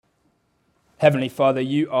Heavenly Father,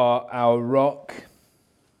 you are our rock,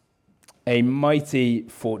 a mighty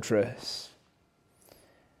fortress.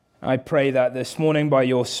 I pray that this morning by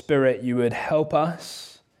your Spirit you would help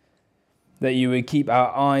us, that you would keep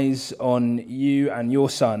our eyes on you and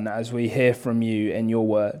your Son as we hear from you in your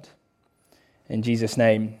word. In Jesus'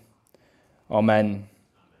 name, amen.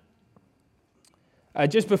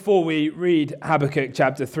 Just before we read Habakkuk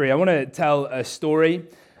chapter 3, I want to tell a story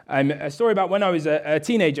about when I was a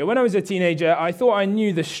teenager. When I was a teenager, I thought I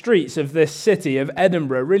knew the streets of this city of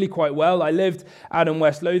Edinburgh really quite well. I lived out in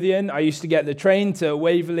West Lothian. I used to get the train to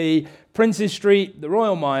Waverley, Princes Street, the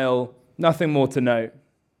Royal Mile, nothing more to know.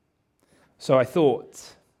 So I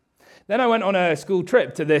thought. Then I went on a school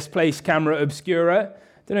trip to this place, Camera Obscura.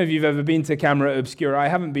 I don't know if you've ever been to Camera Obscura. I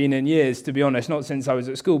haven't been in years, to be honest, not since I was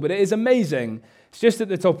at school, but it is amazing. It's just at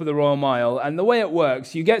the top of the Royal Mile, and the way it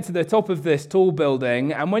works, you get to the top of this tall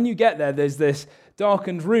building, and when you get there, there's this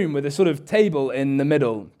darkened room with a sort of table in the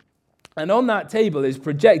middle. And on that table is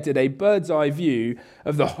projected a bird's eye view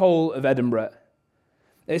of the whole of Edinburgh.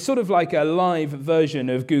 It's sort of like a live version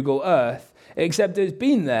of Google Earth, except it's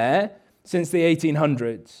been there since the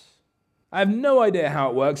 1800s. I have no idea how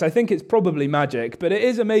it works. I think it's probably magic, but it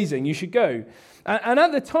is amazing. You should go. And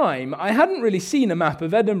at the time, I hadn't really seen a map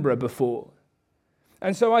of Edinburgh before.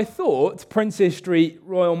 And so I thought, Princes Street,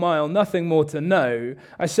 Royal Mile, nothing more to know.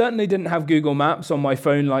 I certainly didn't have Google Maps on my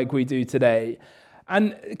phone like we do today.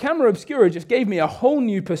 And Camera Obscura just gave me a whole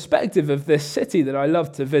new perspective of this city that I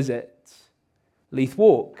love to visit. Leith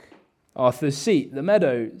Walk, Arthur's Seat, the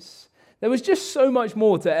Meadows. There was just so much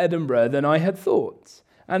more to Edinburgh than I had thought.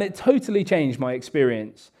 And it totally changed my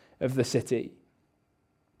experience of the city.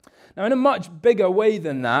 Now, in a much bigger way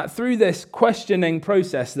than that, through this questioning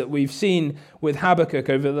process that we've seen with Habakkuk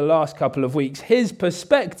over the last couple of weeks, his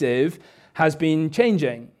perspective has been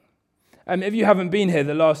changing. If you haven't been here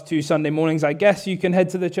the last 2 Sunday mornings, I guess you can head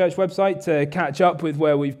to the church website to catch up with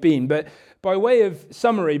where we've been. But by way of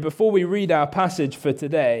summary, before we read our passage for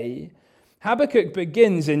today, Habakkuk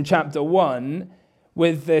begins in chapter 1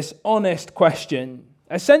 with this honest question.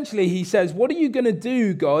 Essentially, he says, what are you going to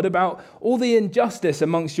do, God, about all the injustice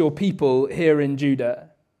amongst your people here in Judah?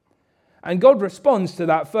 And God responds to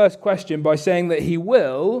that first question by saying that he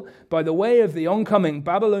will, by the way of the oncoming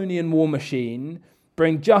Babylonian war machine,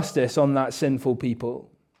 bring justice on that sinful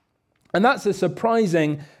people. And that's a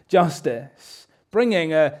surprising justice,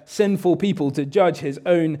 bringing a sinful people to judge his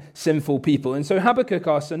own sinful people. And so Habakkuk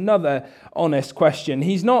asks another honest question.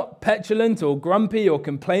 He's not petulant or grumpy or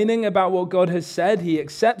complaining about what God has said. He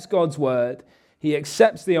accepts God's word. He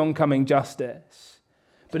accepts the oncoming justice.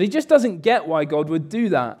 But he just doesn't get why God would do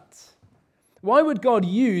that. Why would God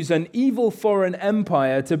use an evil foreign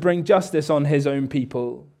empire to bring justice on his own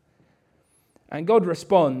people? And God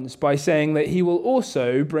responds by saying that he will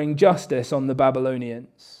also bring justice on the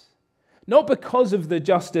Babylonians. Not because of the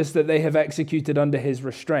justice that they have executed under his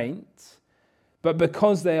restraint, but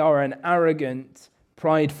because they are an arrogant,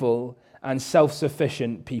 prideful, and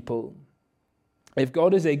self-sufficient people. If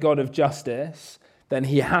God is a God of justice, then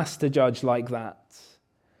he has to judge like that.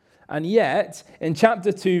 And yet, in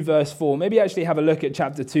chapter 2, verse 4, maybe actually have a look at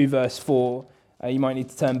chapter 2, verse 4. You might need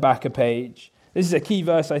to turn back a page. This is a key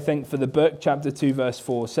verse, I think, for the book. Chapter 2, verse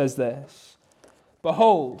 4 says this.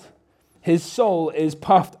 Behold, his soul is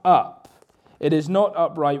puffed up. It is not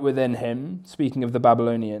upright within him, speaking of the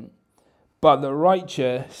Babylonian, but the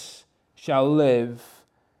righteous shall live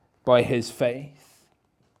by his faith.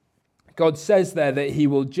 God says there that he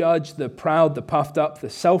will judge the proud, the puffed up, the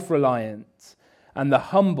self-reliant, and the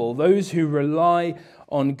humble, those who rely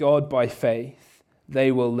on God by faith,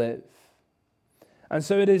 they will live. And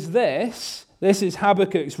so it is this is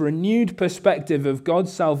Habakkuk's renewed perspective of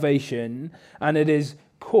God's salvation, and it is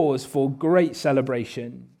cause for great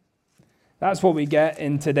celebration. That's what we get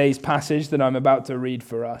in today's passage that I'm about to read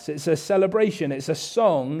for us. It's a celebration. It's a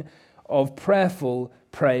song of prayerful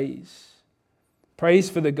praise. Praise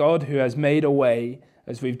for the God who has made a way,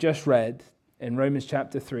 as we've just read in Romans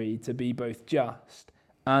chapter 3, to be both just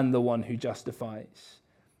and the one who justifies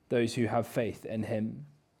those who have faith in him.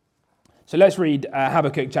 So let's read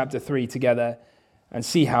Habakkuk chapter 3 together and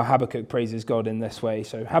see how Habakkuk praises God in this way.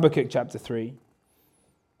 So Habakkuk chapter 3.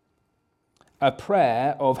 A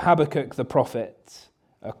prayer of Habakkuk the prophet,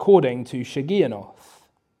 according to Shigionoth.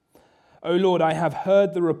 O Lord, I have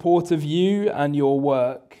heard the report of you and your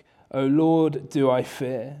work. O Lord, do I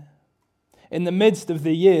fear. In the midst of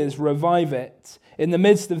the years, revive it. In the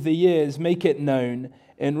midst of the years, make it known.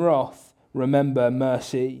 In wrath, remember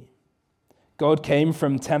mercy. God came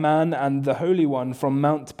from Teman and the Holy One from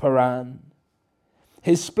Mount Paran.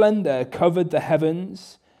 His splendor covered the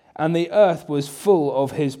heavens, and the earth was full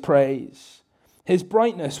of his praise. His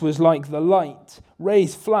brightness was like the light.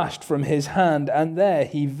 Rays flashed from his hand, and there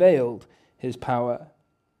he veiled his power.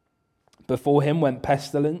 Before him went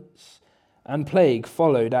pestilence, and plague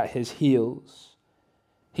followed at his heels.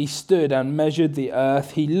 He stood and measured the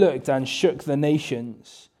earth. He looked and shook the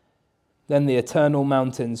nations. Then the eternal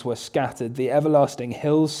mountains were scattered. The everlasting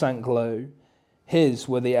hills sank low. His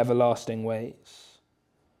were the everlasting ways.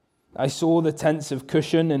 I saw the tents of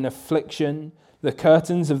Cushan in affliction. The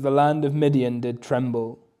curtains of the land of Midian did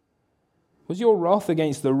tremble. Was your wrath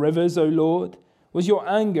against the rivers, O Lord? Was your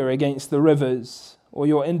anger against the rivers, or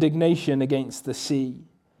your indignation against the sea,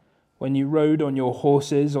 when you rode on your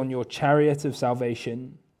horses, on your chariot of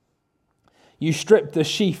salvation? You stripped the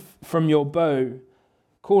sheath from your bow,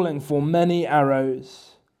 calling for many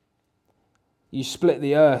arrows. You split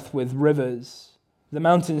the earth with rivers. The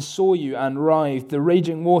mountains saw you and writhed. The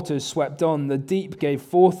raging waters swept on. The deep gave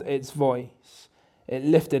forth its voice. It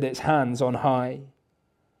lifted its hands on high.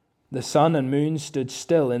 The sun and moon stood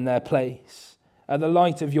still in their place. At the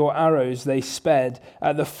light of your arrows they sped.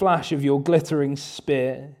 At the flash of your glittering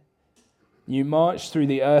spear. You marched through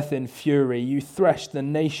the earth in fury. You threshed the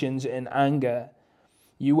nations in anger.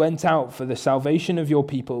 You went out for the salvation of your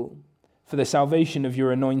people, for the salvation of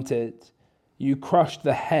your anointed. You crushed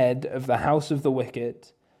the head of the house of the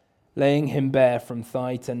wicked, laying him bare from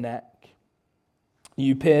thigh to neck.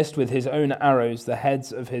 You pierced with his own arrows the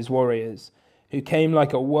heads of his warriors, who came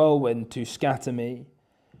like a whirlwind to scatter me,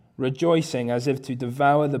 rejoicing as if to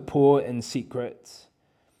devour the poor in secret.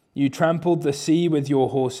 You trampled the sea with your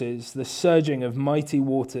horses, the surging of mighty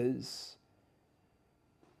waters.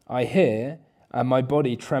 I hear, and my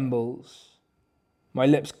body trembles. My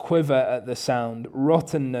lips quiver at the sound.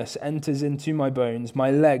 Rottenness enters into my bones. My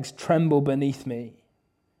legs tremble beneath me.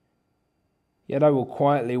 Yet I will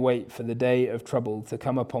quietly wait for the day of trouble to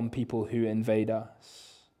come upon people who invade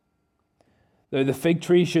us. Though the fig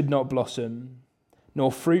tree should not blossom, nor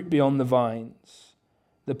fruit be on the vines,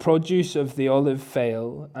 the produce of the olive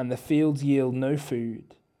fail, and the fields yield no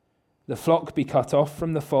food, the flock be cut off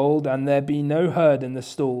from the fold, and there be no herd in the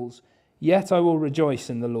stalls, yet I will rejoice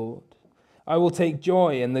in the Lord. I will take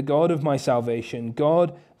joy in the God of my salvation.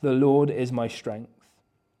 God, the Lord, is my strength.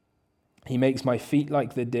 He makes my feet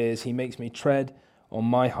like the deer's. He makes me tread on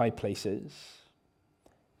my high places.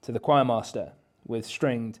 To the choir master with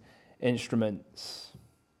stringed instruments.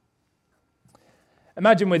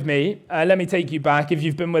 Imagine with me, let me take you back. If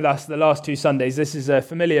you've been with us the last 2 Sundays, this is a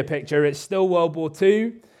familiar picture. It's still World War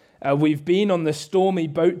II. We've been on the stormy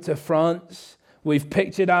boat to France. We've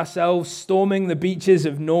pictured ourselves storming the beaches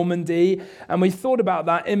of Normandy, and we've thought about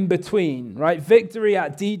that in between, right? Victory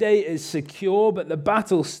at D-Day is secure, but the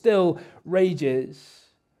battle still rages.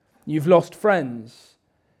 You've lost friends.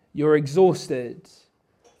 You're exhausted.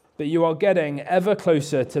 But you are getting ever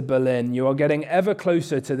closer to Berlin. You are getting ever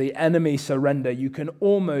closer to the enemy surrender. You can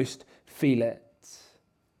almost feel it.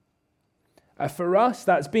 For us,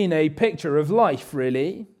 that's been a picture of life,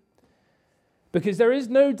 really. Because there is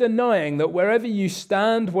no denying that wherever you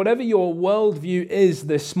stand, whatever your worldview is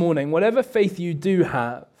this morning, whatever faith you do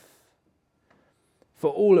have,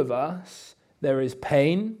 for all of us, there is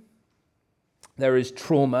pain, there is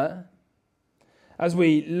trauma. As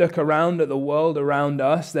we look around at the world around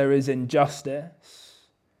us, there is injustice,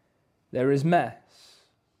 there is mess.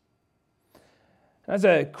 As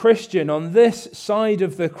a Christian on this side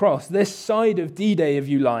of the cross, this side of D-Day, if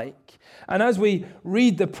you like, and as we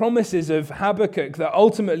read the promises of Habakkuk that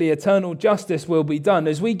ultimately eternal justice will be done,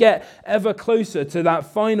 as we get ever closer to that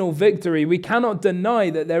final victory, we cannot deny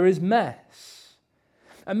that there is mess.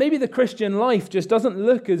 And maybe the Christian life just doesn't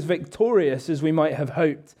look as victorious as we might have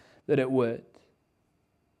hoped that it would.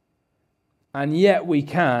 And yet we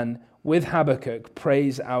can, with Habakkuk,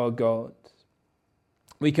 praise our God.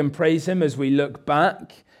 We can praise him as we look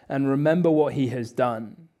back and remember what he has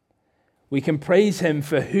done. We can praise him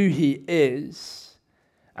for who he is,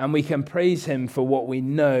 and we can praise him for what we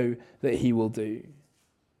know that he will do.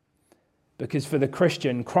 Because for the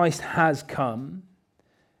Christian, Christ has come,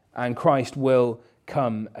 and Christ will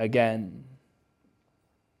come again.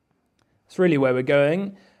 That's really where we're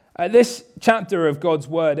going. This chapter of God's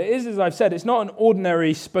Word, it is, as I've said, it's not an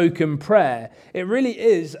ordinary spoken prayer. It really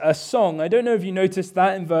is a song. I don't know if you noticed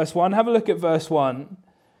that in verse 1. Have a look at verse 1.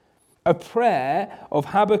 A prayer of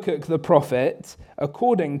Habakkuk the prophet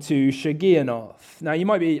according to Shigionoth. Now you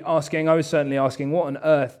might be asking, I was certainly asking, what on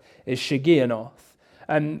earth is Shigionoth?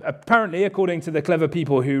 And apparently, according to the clever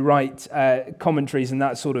people who write commentaries and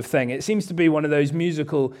that sort of thing, it seems to be one of those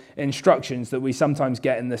musical instructions that we sometimes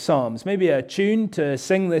get in the Psalms. Maybe a tune to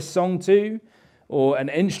sing this song to, or an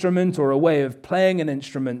instrument or a way of playing an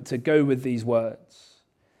instrument to go with these words.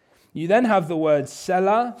 You then have the word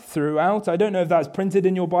Selah throughout. I don't know if that's printed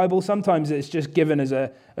in your Bible. Sometimes it's just given as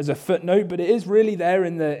a footnote, but it is really there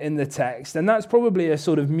in the text. And that's probably a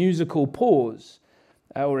sort of musical pause,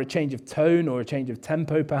 or a change of tone, or a change of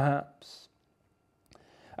tempo perhaps.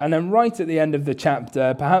 And then right at the end of the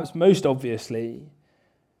chapter, perhaps most obviously,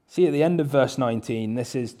 see at the end of verse 19,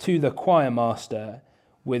 this is to the choir master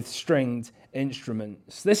with stringed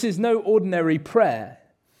instruments. This is no ordinary prayer.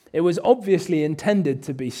 It was obviously intended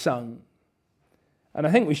to be sung. And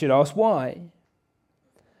I think we should ask why.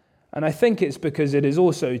 And I think it's because it is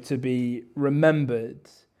also to be remembered,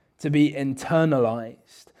 to be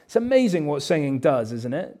internalized. It's amazing what singing does,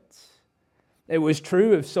 isn't it? It was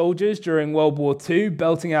true of soldiers during World War II,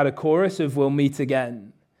 belting out a chorus of "We'll Meet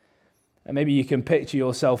Again." And maybe you can picture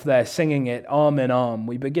yourself there singing it arm in arm.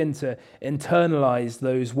 We begin to internalize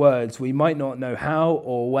those words. We might not know how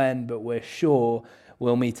or when, but we're sure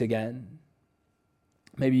we'll meet again.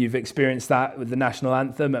 Maybe you've experienced that with the national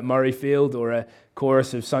anthem at Murrayfield or a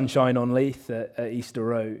chorus of Sunshine on Leith at Easter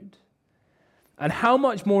Road. And how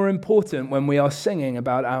much more important when we are singing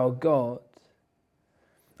about our God.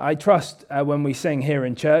 I trust when we sing here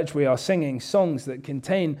in church, we are singing songs that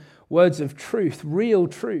contain words of truth, real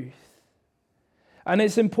truth. And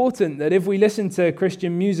it's important that if we listen to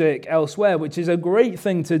Christian music elsewhere, which is a great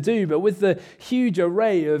thing to do, but with the huge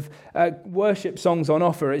array of worship songs on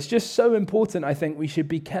offer, it's just so important, I think, we should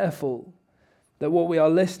be careful that what we are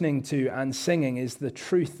listening to and singing is the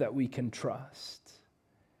truth that we can trust.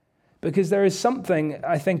 Because there is something,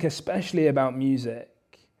 I think, especially about music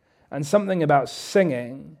and something about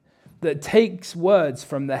singing that takes words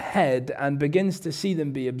from the head and begins to see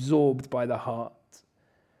them be absorbed by the heart.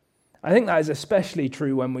 I think that is especially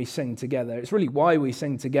true when we sing together. It's really why we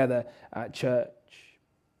sing together at church.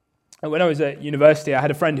 And when I was at university, I had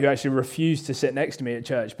a friend who actually refused to sit next to me at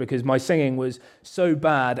church because my singing was so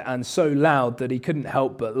bad and so loud that he couldn't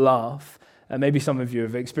help but laugh. And maybe some of you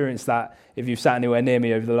have experienced that if you've sat anywhere near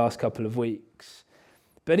me over the last couple of weeks.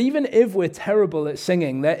 But even if we're terrible at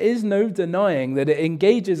singing, there is no denying that it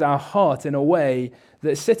engages our heart in a way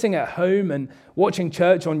that sitting at home and watching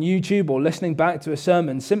church on YouTube or listening back to a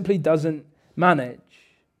sermon simply doesn't manage.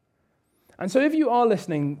 And so if you are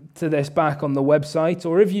listening to this back on the website,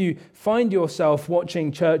 or if you find yourself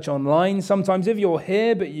watching church online, sometimes if you're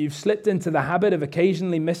here but you've slipped into the habit of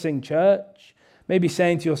occasionally missing church, maybe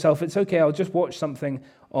saying to yourself, it's okay, I'll just watch something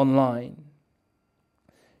online.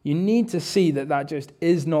 You need to see that that just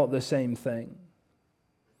is not the same thing.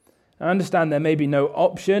 I understand there may be no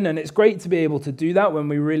option, and it's great to be able to do that when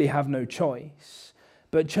we really have no choice.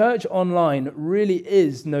 But church online really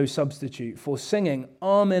is no substitute for singing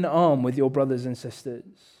arm in arm with your brothers and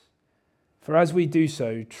sisters. For as we do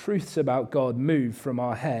so, truths about God move from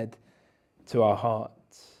our head to our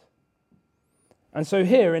hearts. And so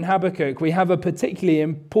here in Habakkuk, we have a particularly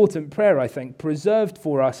important prayer, I think, preserved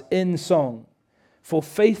for us in song, for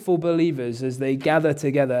faithful believers as they gather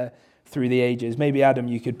together through the ages. Maybe, Adam,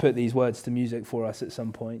 you could put these words to music for us at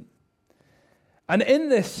some point. And in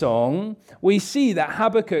this song, we see that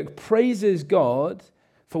Habakkuk praises God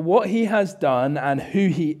for what he has done and who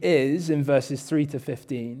he is in verses 3 to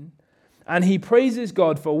 15. And he praises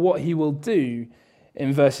God for what he will do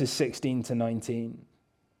in verses 16 to 19.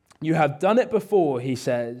 You have done it before, he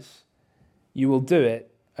says. You will do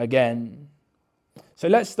it again. So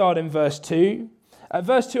let's start in verse 2.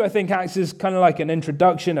 Verse 2, I think, acts as kind of like an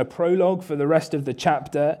introduction, a prologue for the rest of the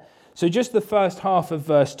chapter. So just the first half of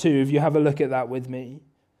verse 2, if you have a look at that with me.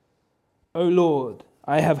 O Lord,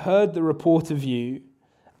 I have heard the report of you,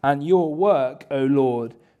 and your work, O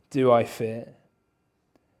Lord, do I fear.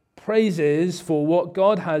 Praises for what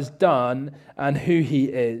God has done and who he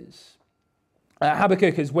is.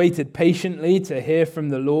 Habakkuk has waited patiently to hear from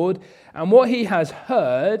the Lord, and what he has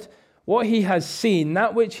heard, what he has seen,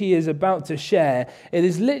 that which he is about to share, it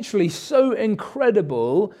is literally so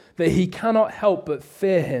incredible that he cannot help but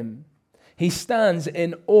fear him. He stands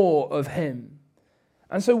in awe of him.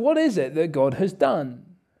 And so what is it that God has done?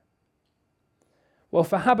 Well,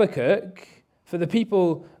 for Habakkuk, for the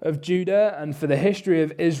people of Judah and for the history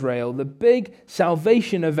of Israel, the big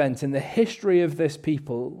salvation event in the history of this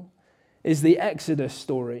people is the Exodus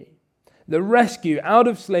story. The rescue out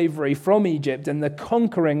of slavery from Egypt and the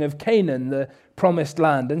conquering of Canaan, the promised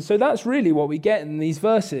land. And so that's really what we get in these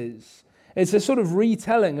verses. It's a sort of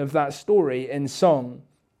retelling of that story in song.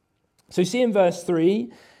 So see in verse 3,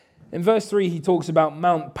 he talks about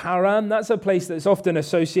Mount Paran. That's a place that's often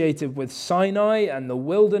associated with Sinai and the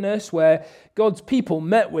wilderness, where God's people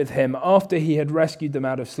met with him after he had rescued them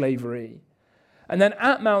out of slavery. And then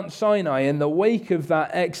at Mount Sinai, in the wake of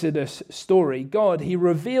that Exodus story, God, he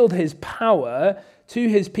revealed his power to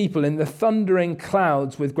his people in the thundering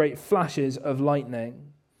clouds with great flashes of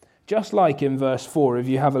lightning. Just like in verse 4, if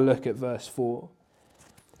you have a look at verse 4.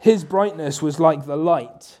 His brightness was like the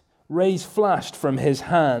light. Rays flashed from his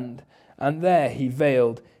hand, and there he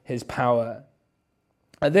veiled his power.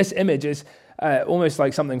 This image is almost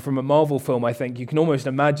like something from a Marvel film, I think. You can almost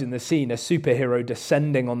imagine the scene, a superhero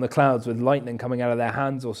descending on the clouds with lightning coming out of their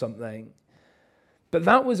hands or something. But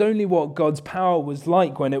that was only what God's power was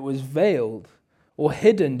like when it was veiled or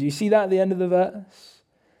hidden. Do you see that at the end of the verse?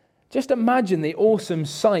 Just imagine the awesome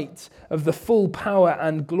sight of the full power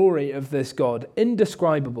and glory of this God.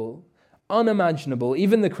 Indescribable, unimaginable.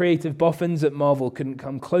 Even the creative boffins at Marvel couldn't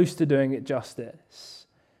come close to doing it justice.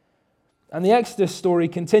 And the Exodus story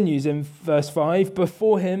continues in verse 5.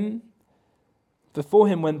 Before him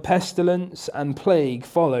went pestilence and plague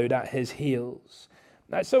followed at his heels.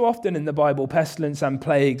 Now, so often in the Bible, pestilence and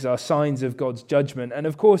plagues are signs of God's judgment. And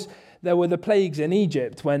of course, there were the plagues in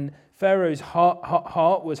Egypt when Pharaoh's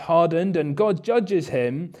heart was hardened, and God judges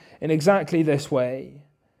him in exactly this way,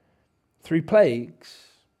 through plagues.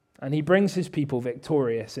 And he brings his people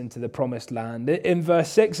victorious into the promised land. In verse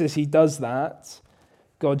 6, as he does that,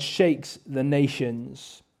 God shakes the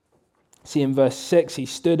nations. See, in verse 6, he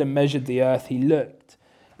stood and measured the earth. He looked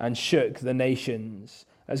and shook the nations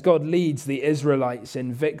as God leads the Israelites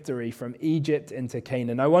in victory from Egypt into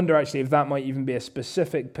Canaan. I wonder actually if that might even be a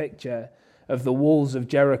specific picture of the walls of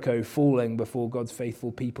Jericho falling before God's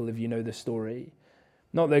faithful people, if you know the story.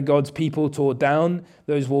 Not that God's people tore down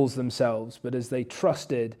those walls themselves, but as they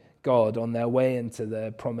trusted God on their way into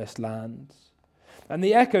the promised land. And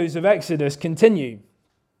the echoes of Exodus continue.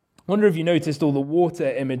 I wonder if you noticed all the water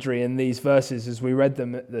imagery in these verses as we read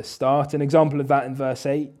them at the start. An example of that in verse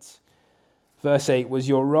 8. Verse 8, was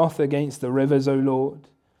your wrath against the rivers, O Lord?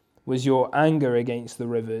 Was your anger against the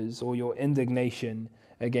rivers, or your indignation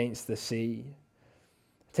against the sea?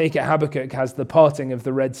 Take it Habakkuk has the parting of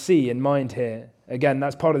the Red Sea in mind here. Again,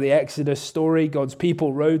 that's part of the Exodus story. God's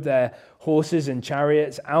people rode their horses and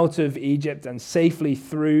chariots out of Egypt and safely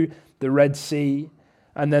through the Red Sea.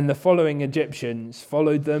 And then the following Egyptians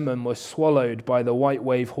followed them and were swallowed by the white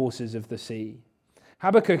wave horses of the sea.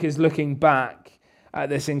 Habakkuk is looking back at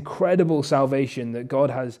this incredible salvation that God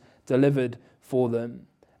has delivered for them,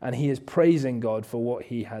 and he is praising God for what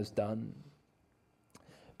he has done.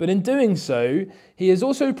 But in doing so, he is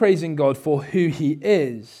also praising God for who he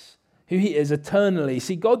is eternally.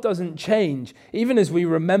 See, God doesn't change. Even as we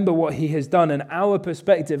remember what he has done and our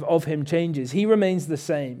perspective of him changes, he remains the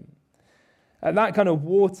same. That kind of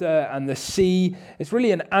water and the sea, it's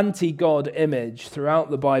really an anti-God image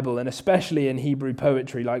throughout the Bible, and especially in Hebrew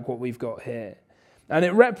poetry like what we've got here. And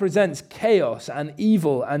it represents chaos and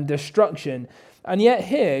evil and destruction. And yet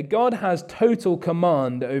here, God has total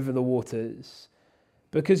command over the waters,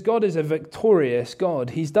 because God is a victorious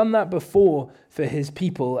God. He's done that before for his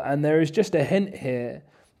people, and there is just a hint here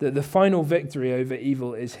that the final victory over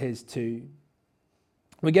evil is his too.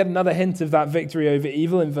 We get another hint of that victory over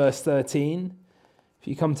evil in verse 13. If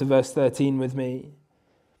you come to verse 13 with me.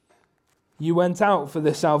 You went out for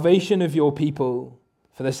the salvation of your people,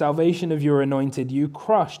 for the salvation of your anointed. You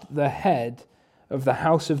crushed the head of the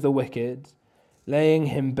house of the wicked, laying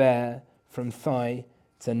him bare from thigh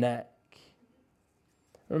to neck.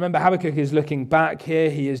 Remember, Habakkuk is looking back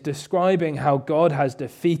here. He is describing how God has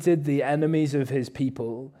defeated the enemies of his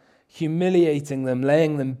people, humiliating them,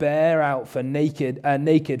 laying them bare out for naked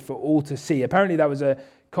for all to see. Apparently that was a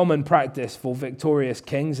common practice for victorious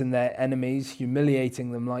kings and their enemies,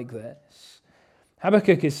 humiliating them like this.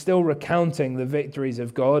 Habakkuk is still recounting the victories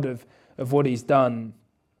of God, of what he's done.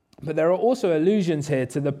 But there are also allusions here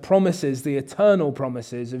to the promises, the eternal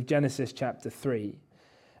promises of Genesis chapter 3.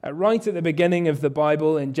 Right at the beginning of the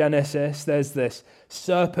Bible in Genesis, there's this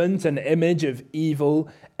serpent, an image of evil,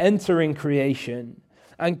 entering creation.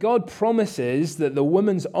 And God promises that the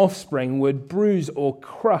woman's offspring would bruise or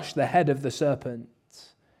crush the head of the serpent.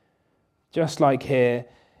 Just like here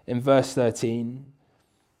in verse 13,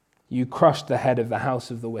 you crushed the head of the house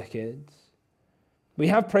of the wicked. We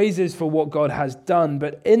have praises for what God has done,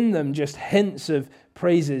 but in them just hints of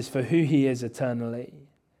praises for who he is eternally.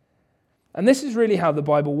 And this is really how the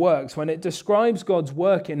Bible works. When it describes God's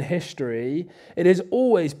work in history, it is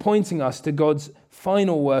always pointing us to God's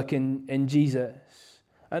final work in Jesus,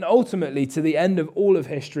 and ultimately to the end of all of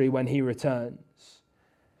history when he returns.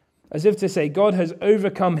 As if to say, God has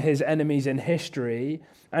overcome his enemies in history,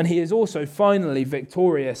 and he is also finally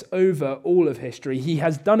victorious over all of history. He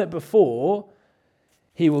has done it before,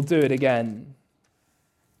 he will do it again.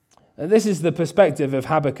 And this is the perspective of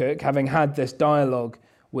Habakkuk, having had this dialogue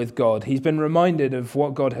with God. He's been reminded of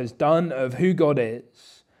what God has done, of who God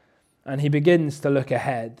is, and he begins to look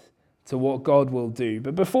ahead to what God will do.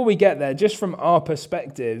 But before we get there, just from our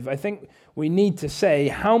perspective, I think we need to say,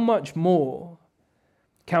 how much more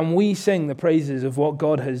can we sing the praises of what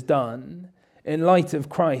God has done in light of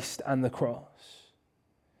Christ and the cross?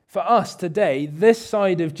 For us today, this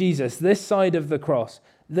side of Jesus, this side of the cross,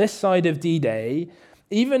 this side of D-Day,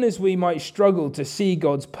 even as we might struggle to see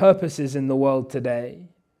God's purposes in the world today,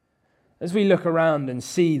 as we look around and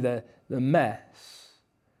see the mess,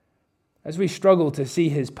 as we struggle to see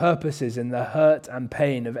his purposes in the hurt and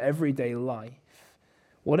pain of everyday life,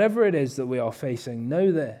 whatever it is that we are facing,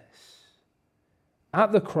 know this.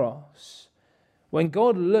 At the cross, when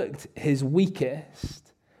God looked his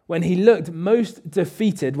weakest, when he looked most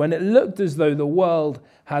defeated, when it looked as though the world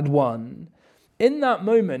had won, in that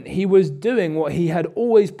moment, he was doing what he had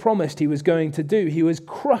always promised he was going to do. He was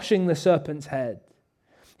crushing the serpent's head.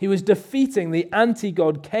 He was defeating the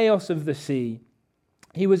anti-God chaos of the sea.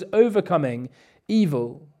 He was overcoming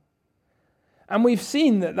evil. And we've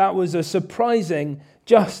seen that was a surprising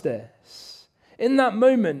justice in that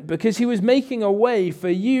moment, because he was making a way for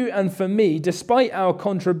you and for me, despite our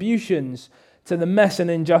contributions to the mess and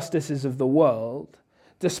injustices of the world.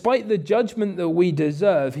 Despite the judgment that we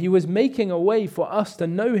deserve, he was making a way for us to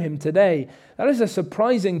know him today. That is a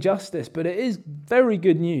surprising justice, but it is very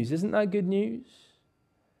good news. Isn't that good news?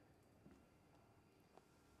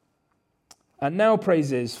 And now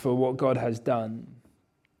praises for what God has done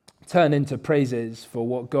turn into praises for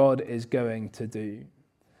what God is going to do.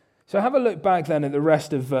 So have a look back then at the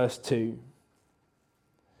rest of verse 2.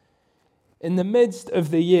 In the midst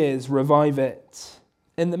of the years, revive it.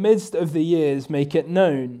 In the midst of the years, make it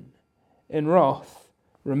known. In wrath,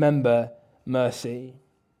 remember mercy.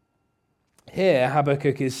 Here,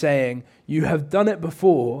 Habakkuk is saying, you have done it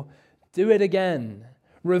before, do it again.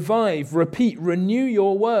 Revive, repeat, renew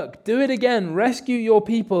your work. Do it again. Rescue your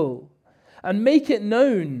people and make it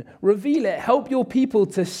known. Reveal it. Help your people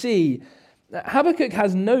to see. Habakkuk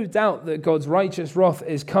has no doubt that God's righteous wrath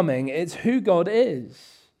is coming. It's who God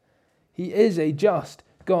is. He is a just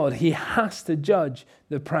God. He has to judge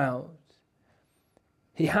the proud.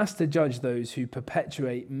 He has to judge those who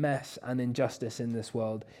perpetuate mess and injustice in this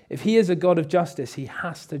world. If he is a God of justice, he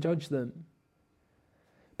has to judge them.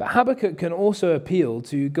 But Habakkuk can also appeal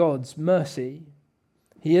to God's mercy.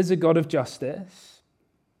 He is a God of justice,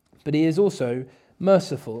 but he is also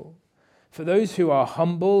merciful. For those who are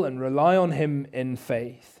humble and rely on him in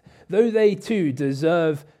faith, though they too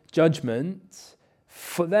deserve judgment,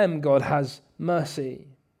 for them God has mercy.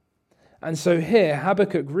 And so here,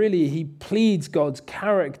 Habakkuk he pleads God's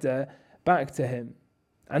character back to him.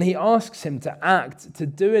 And he asks him to act, to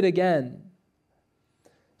do it again.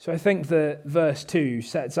 So I think that verse 2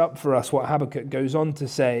 sets up for us what Habakkuk goes on to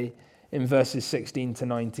say in verses 16 to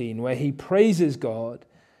 19, where he praises God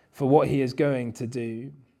for what he is going to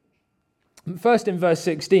do. First, in verse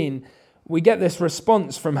 16, we get this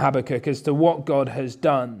response from Habakkuk as to what God has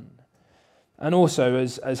done. And also,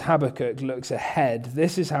 as Habakkuk looks ahead,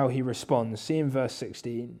 this is how he responds. See in verse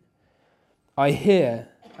 16. I hear,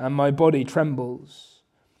 and my body trembles.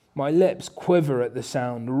 My lips quiver at the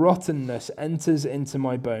sound. Rottenness enters into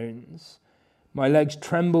my bones. My legs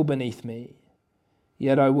tremble beneath me.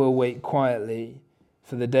 Yet I will wait quietly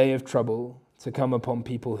for the day of trouble to come upon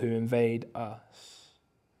people who invade us.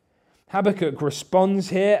 Habakkuk responds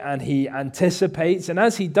here and he anticipates. And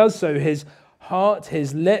as he does so, his heart,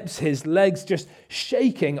 his lips, his legs just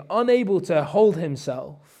shaking, unable to hold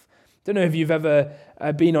himself. Don't know if you've ever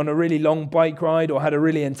been on a really long bike ride or had a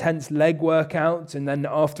really intense leg workout and then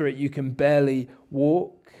after it you can barely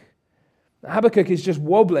walk. Habakkuk is just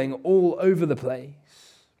wobbling all over the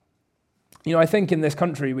place. You know, I think in this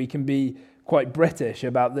country we can be quite British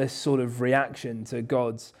about this sort of reaction to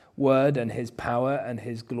God's word and his power and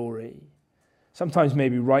his glory. Sometimes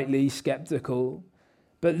maybe rightly skeptical.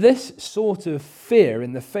 But this sort of fear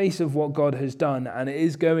in the face of what God has done and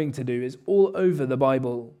is going to do is all over the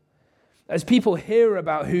Bible. As people hear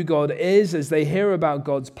about who God is, as they hear about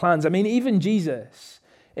God's plans, I mean, even Jesus,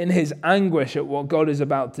 in his anguish at what God is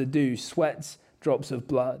about to do, sweats drops of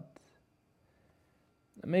blood.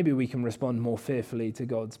 And maybe we can respond more fearfully to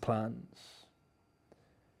God's plans.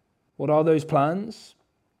 What are those plans?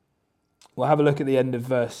 We'll have a look at the end of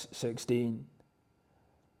verse 16.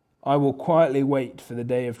 I will quietly wait for the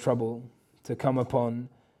day of trouble to come upon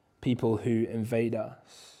people who invade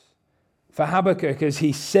us. For Habakkuk, as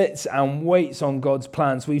he sits and waits on God's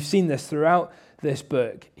plans, we've seen this throughout this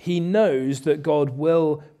book. He knows that God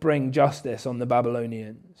will bring justice on the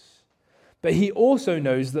Babylonians. But he also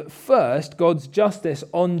knows that first, God's justice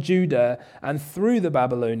on Judah and through the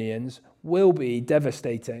Babylonians will be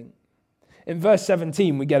devastating. In verse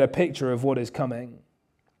 17, we get a picture of what is coming.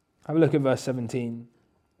 Have a look at verse 17.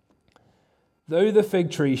 Though the fig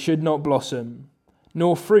tree should not blossom,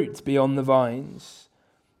 nor fruit be on the vines,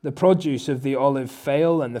 the produce of the olive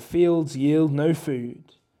fail, and the fields yield no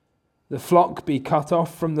food, the flock be cut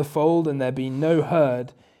off from the fold, and there be no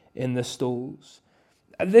herd in the stalls.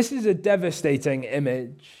 This is a devastating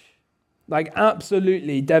image, like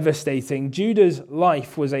absolutely devastating. Judah's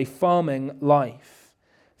life was a farming life.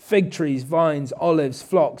 Fig trees, vines, olives,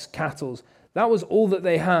 flocks, cattle. That was all that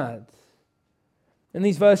they had. In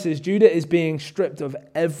these verses, Judah is being stripped of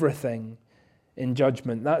everything in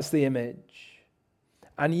judgment. That's the image.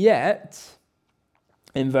 And yet,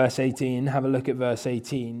 in verse 18, have a look at verse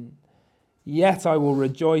 18. Yet I will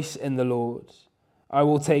rejoice in the Lord. I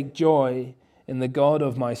will take joy in the God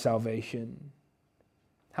of my salvation.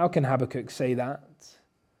 How can Habakkuk say that?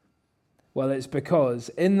 Well, it's because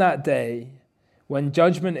in that day, when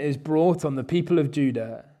judgment is brought on the people of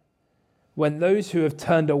Judah, when those who have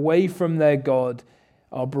turned away from their God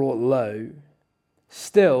are brought low,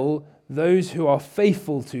 still those who are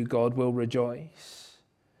faithful to God will rejoice.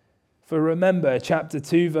 For remember, chapter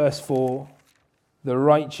 2, verse 4, the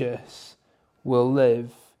righteous will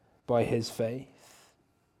live by his faith.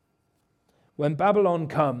 When Babylon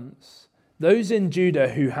comes, those in Judah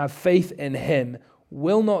who have faith in him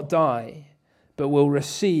will not die, but will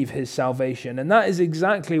receive his salvation. And that is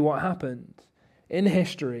exactly what happened. In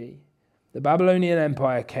history, the Babylonian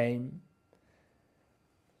Empire came.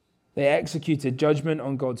 They executed judgment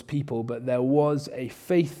on God's people, but there was a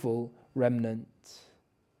faithful remnant.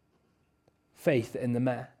 Faith in the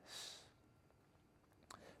mess.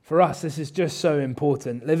 For us, this is just so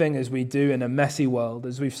important, living as we do in a messy world,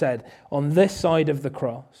 as we've said, on this side of the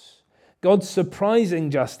cross. God's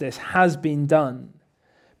surprising justice has been done,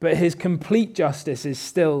 but his complete justice is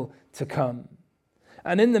still to come.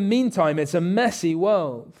 And in the meantime, it's a messy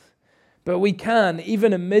world. But we can,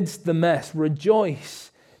 even amidst the mess,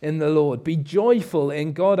 rejoice in the Lord. Be joyful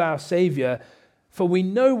in God our Savior, for we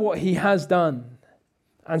know what he has done.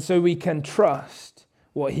 And so we can trust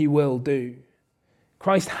what he will do.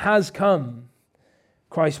 Christ has come.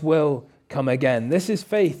 Christ will come again. This is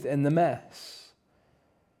faith in the mess.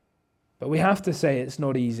 But we have to say it's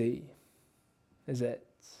not easy, is it?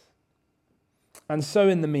 And so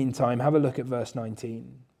in the meantime, have a look at verse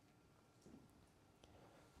 19.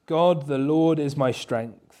 God, the Lord, is my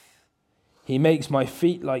strength. He makes my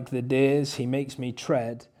feet like the deer's. He makes me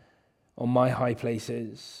tread on my high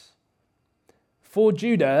places. For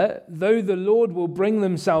Judah, though the Lord will bring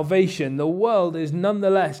them salvation, the world is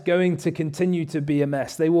nonetheless going to continue to be a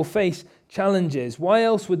mess. They will face challenges. Why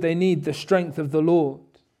else would they need the strength of the Lord?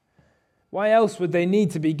 Why else would they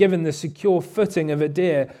need to be given the secure footing of a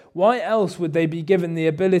deer? Why else would they be given the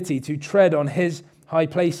ability to tread on his high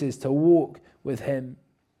places, to walk with him?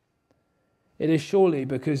 It is surely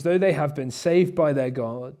because though they have been saved by their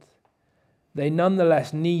God, they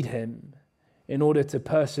nonetheless need him in order to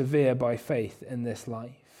persevere by faith in this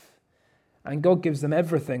life. And God gives them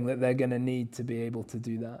everything that they're going to need to be able to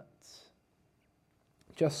do that.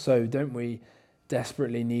 Just so, don't we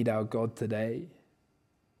desperately need our God today?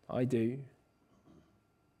 I do.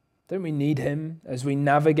 Don't we need him as we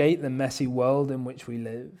navigate the messy world in which we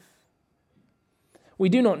live? We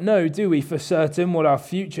do not know, do we, for certain what our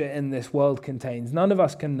future in this world contains. None of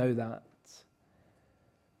us can know that.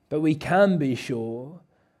 But we can be sure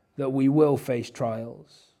that we will face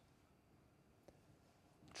trials.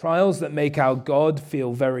 Trials that make our God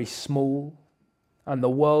feel very small and the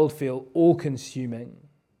world feel all-consuming.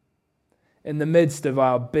 In the midst of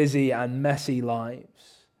our busy and messy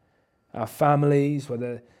lives, our families,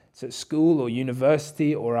 whether it's at school or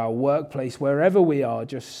university or our workplace, wherever we are,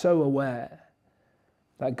 just so aware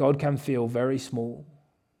that God can feel very small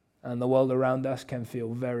and the world around us can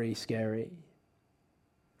feel very scary,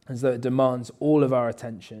 as though it demands all of our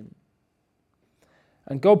attention.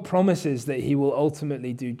 And God promises that he will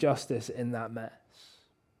ultimately do justice in that mess.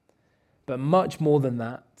 But much more than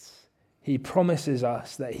that, he promises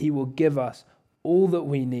us that he will give us all that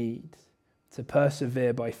we need to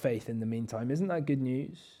persevere by faith in the meantime. Isn't that good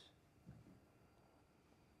news?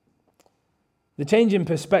 The change in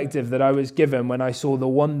perspective that I was given when I saw the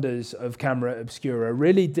wonders of Camera Obscura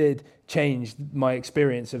really did change my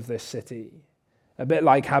experience of this city. A bit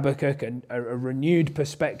like Habakkuk, a renewed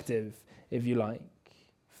perspective, if you like.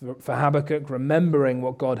 For Habakkuk, remembering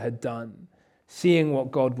what God had done, seeing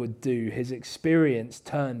what God would do, his experience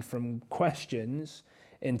turned from questions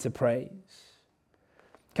into praise.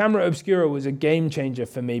 Camera Obscura was a game changer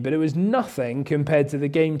for me, but it was nothing compared to the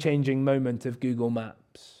game-changing moment of Google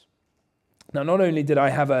Maps. Now, not only did I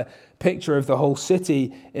have a picture of the whole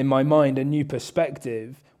city in my mind, a new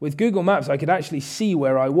perspective, with Google Maps I could actually see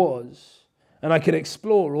where I was, and I could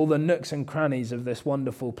explore all the nooks and crannies of this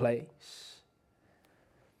wonderful place.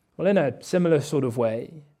 Well, in a similar sort of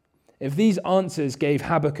way, if these answers gave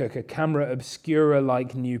Habakkuk a Camera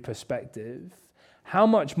Obscura-like new perspective, how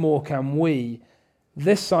much more can we,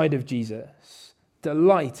 this side of Jesus,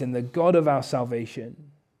 delight in the God of our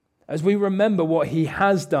salvation as we remember what he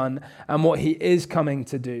has done and what he is coming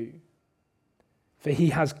to do? For he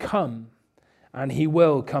has come and he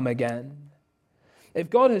will come again. If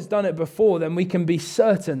God has done it before, then we can be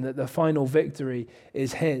certain that the final victory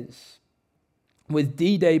is his. With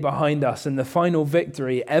D-Day behind us and the final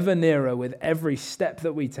victory ever nearer with every step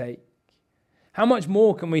that we take, how much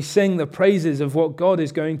more can we sing the praises of what God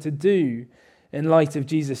is going to do in light of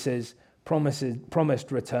Jesus'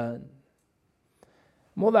 promised return?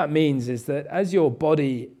 And what that means is that as your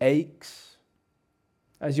body aches,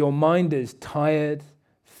 as your mind is tired,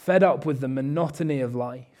 fed up with the monotony of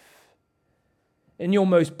life, in your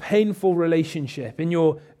most painful relationship, in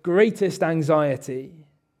your greatest anxiety,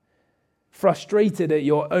 frustrated at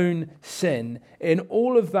your own sin, in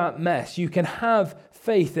all of that mess, you can have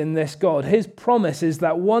faith in this God. His promise is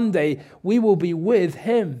that one day we will be with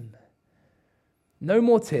him. No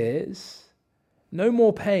more tears, no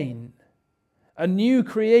more pain, a new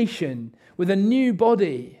creation with a new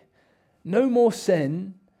body, no more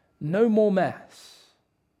sin, no more mess.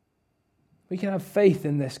 We can have faith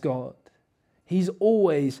in this God. He's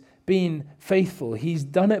always been faithful. He's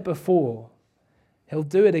done it before. He'll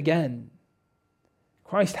do it again.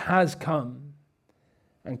 Christ has come,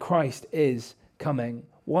 and Christ is coming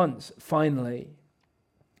once, finally,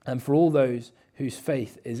 and for all those whose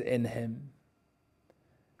faith is in him.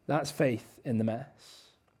 That's faith in the mess.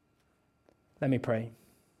 Let me pray.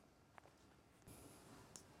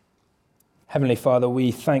 Heavenly Father,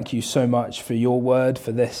 we thank you so much for your word,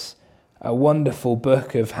 for this wonderful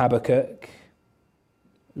book of Habakkuk.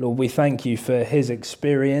 Lord, we thank you for his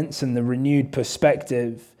experience and the renewed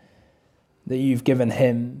perspective that you've given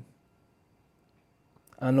him.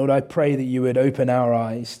 And Lord, I pray that you would open our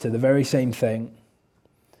eyes to the very same thing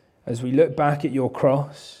as we look back at your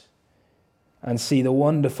cross and see the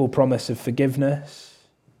wonderful promise of forgiveness,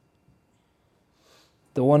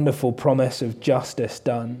 the wonderful promise of justice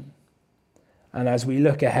done, and as we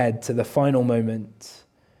look ahead to the final moment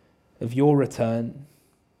of your return,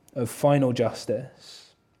 of final justice.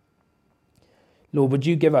 Lord, would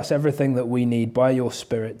you give us everything that we need by your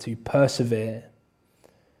Spirit to persevere,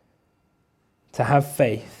 to have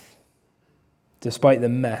faith, despite the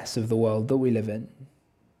mess of the world that we live in.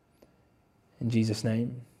 In Jesus'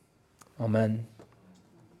 name, amen.